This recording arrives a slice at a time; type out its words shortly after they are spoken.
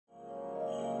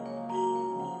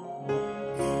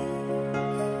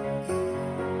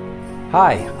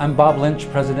Hi, I'm Bob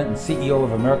Lynch, President and CEO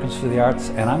of Americans for the Arts,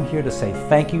 and I'm here to say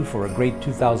thank you for a great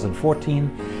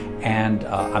 2014, and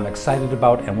I'm excited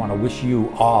about and want to wish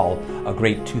you all a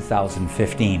great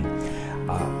 2015.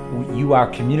 You are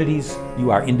communities,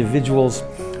 you are individuals,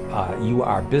 you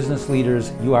are business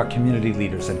leaders, you are community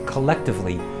leaders, and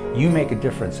collectively you make a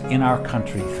difference in our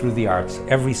country through the arts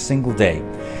every single day.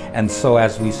 And so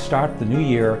as we start the new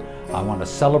year, I want to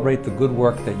celebrate the good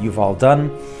work that you've all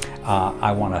done.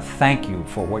 I want to thank you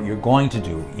for what you're going to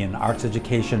do in arts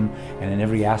education and in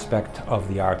every aspect of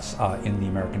the arts in the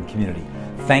American community.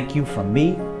 Thank you from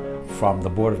me, from the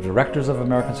Board of Directors of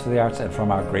Americans for the Arts, and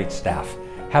from our great staff.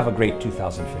 Have a great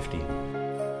 2015.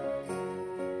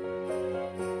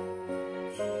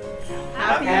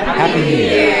 Happy New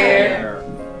Year!